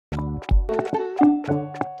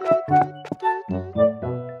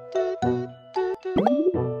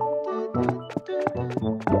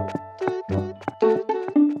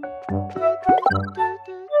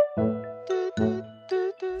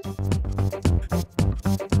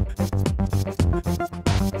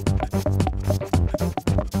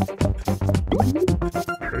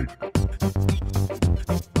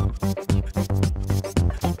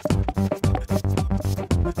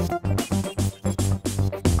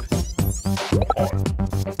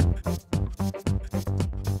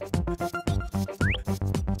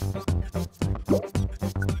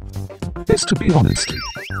to be honest.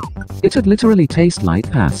 It'd literally taste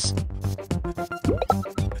like ass.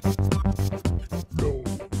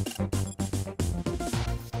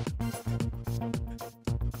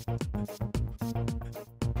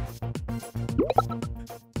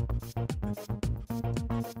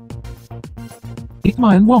 Eat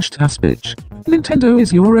my unwashed ass, bitch. Nintendo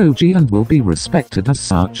is your OG and will be respected as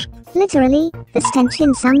such. Literally, the stench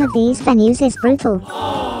in some of these venues is brutal.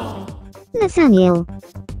 Nathaniel.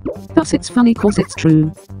 Thus it's funny cause it's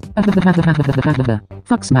true.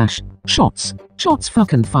 Fuck smash. Shots. Shots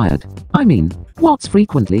fucking fired. I mean, what's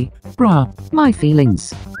frequently? Bruh. My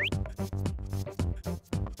feelings.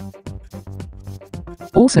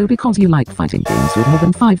 Also because you like fighting games with more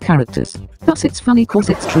than 5 characters. Thus it's funny cause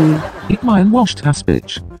it's true. Eat my unwashed ass,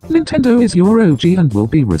 bitch. Nintendo is your OG and will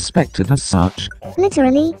be respected as such.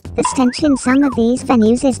 Literally, the stench in some of these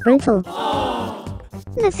venues is brutal.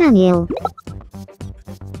 Nathaniel.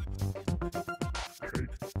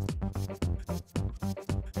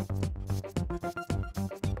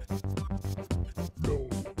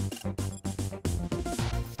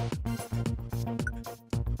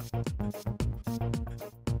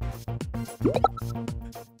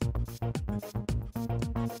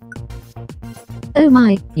 Oh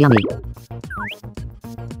my, yummy.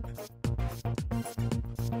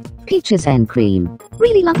 Peaches and cream.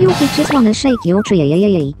 Really love your peaches, wanna shake your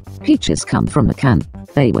tree. Peaches come from a can.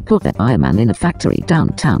 They were put there by a man in a factory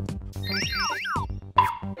downtown.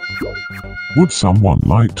 Would someone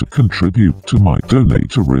like to contribute to my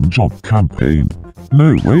Donate a Rim Job campaign?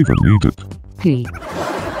 No waiver needed. P.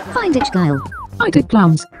 Find it, Guile. I did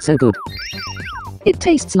plums, so good. It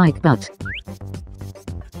tastes like butt.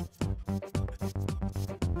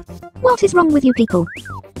 What is wrong with you people?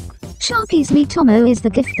 Sharpie's Miitomo is the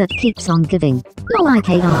gift that keeps on giving. Lol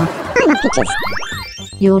IKR. I love peaches.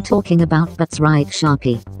 You're talking about butts, right,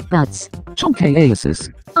 Sharpie? Butts. Chonkayasis.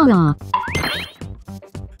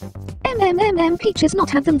 Peaches not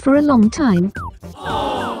had them for a long time.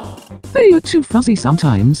 They are too fuzzy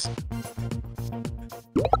sometimes.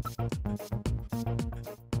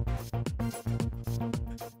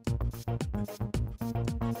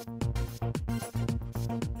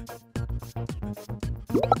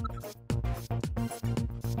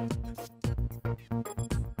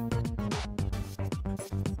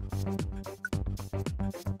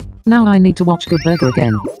 Now I need to watch Good Burger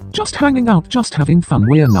again. Just hanging out, just having fun,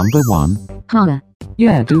 we're number 1. Holla.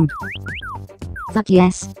 Yeah, dude. Fuck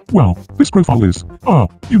yes. Wow, this profile is,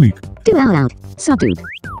 unique. Do out loud. So dude.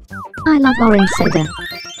 I love orange soda.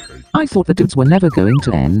 I thought the dudes were never going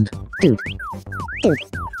to end. Dude.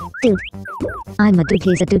 I'm a dude,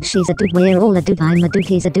 he's a dude, she's a dude, we're all a dude, I'm a dude,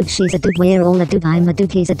 he's a dude, she's a dude, we're all a dude, I'm a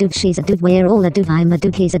dude, he's a dude, she's a dude, we're all a dude, I'm a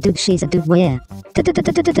dude, he's a dude, she's a dude, we're. Dude.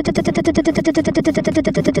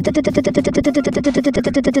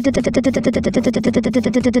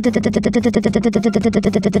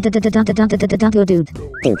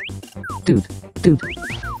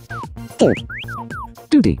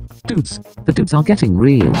 Dudes. The dudes are getting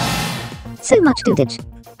real. So much dudage.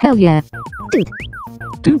 Hell yeah. Dude.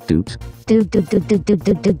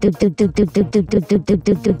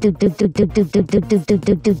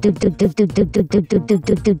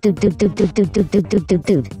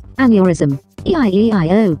 Aneurysm.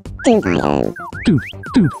 E-I-E-I-O.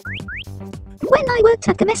 Dude. When I worked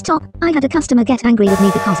at Gamestop, I had a customer get angry with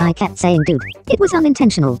me because I kept saying dude. It was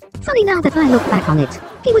unintentional. Funny now that I look back on it.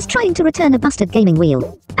 He was trying to return a busted gaming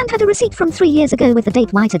wheel, and had a receipt from 3 years ago with the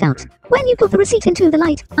date whited out. When you put the receipt into the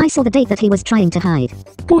light, I saw the date that he was trying to hide.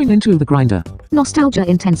 Going into the grinder. Nostalgia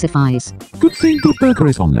intensifies. Good thing Good Burger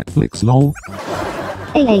is on Netflix, lol.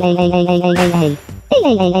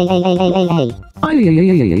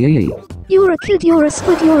 You're a kid, you're a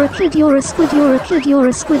squid, you're a kid, you're a squid, you're a kid, you're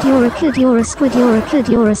a squid, you're a kid, you're a squid, you're a kid,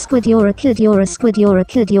 you're a squid, you're a kid, you're a squid, you're a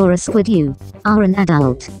kid, you're a squid, you are an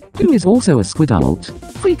adult. Who is also a squid adult?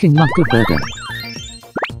 Freaking love Good Burger.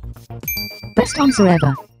 Best answer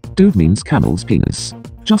ever. Dude means camel's penis.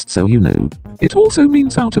 Just so you know. It also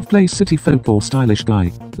means out of place city folk or stylish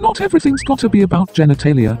guy. Not everything's gotta be about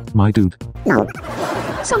genitalia, my dude. No.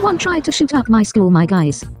 Someone tried to shoot up my school, my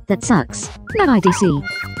guys. That sucks. No IDC.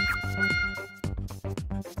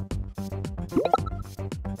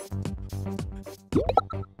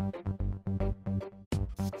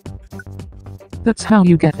 That's how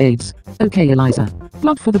you get AIDS. Okay, Eliza.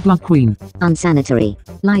 Blood for the blood queen. Unsanitary.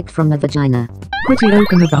 Like from the vagina. Pretty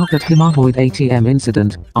open about that hemorrhoid ATM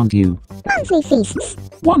incident, aren't you? Monthly feasts.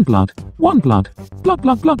 One blood. Blood, blood,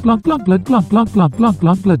 blood, blood, blood, blood, blood, blood, blood, blood, blood,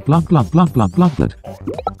 blood, blood, blood, blood, blood, blood, blood.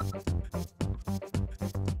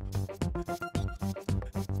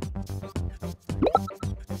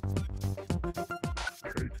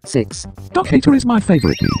 6. Duck Hater is my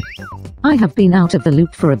favorite meme. I have been out of the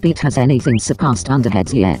loop for a bit. Has anything surpassed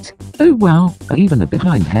Underheads yet? Oh wow, even a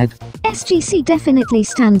behind head. SGC definitely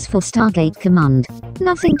stands for Stargate Command.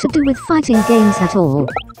 Nothing to do with fighting games at all.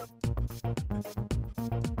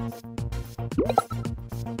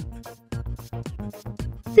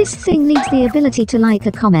 This thing needs the ability to like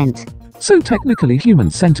a comment. So technically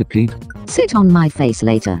human centipede. Sit on my face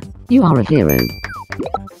later. You are a hero.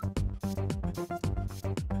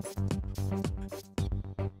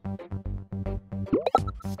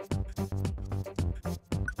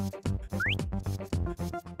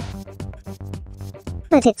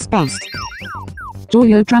 But it's best.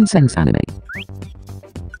 Joyo transcends anime.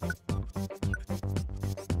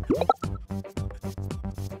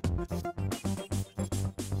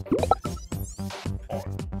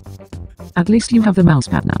 At least you have the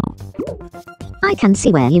mousepad now. I can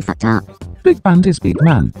see where you fucked up. Big band is big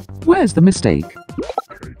man. Where's the mistake?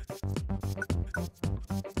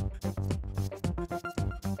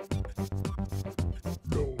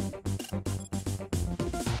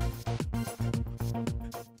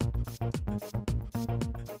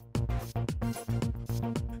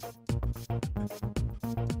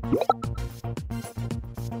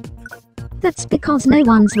 That's because no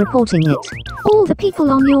one's reporting it. All the people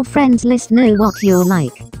on your friends list know what you're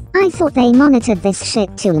like. I thought they monitored this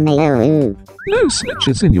shit too, me. No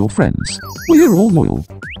snitches in your friends. We're all loyal.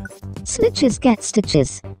 Snitches get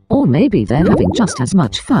stitches. Or maybe they're having just as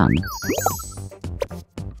much fun.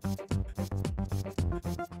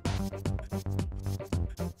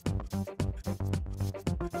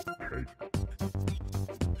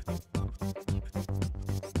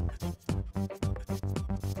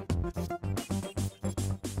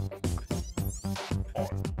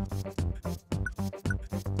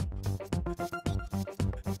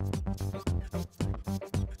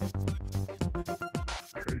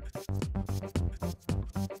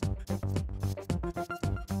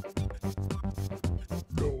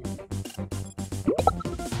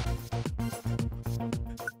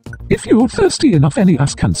 If you're thirsty enough, any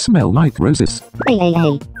ass can smell like roses.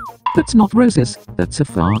 Hey. That's not roses, that's a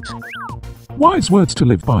fart. Wise words to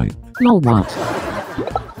live by. Lol, what?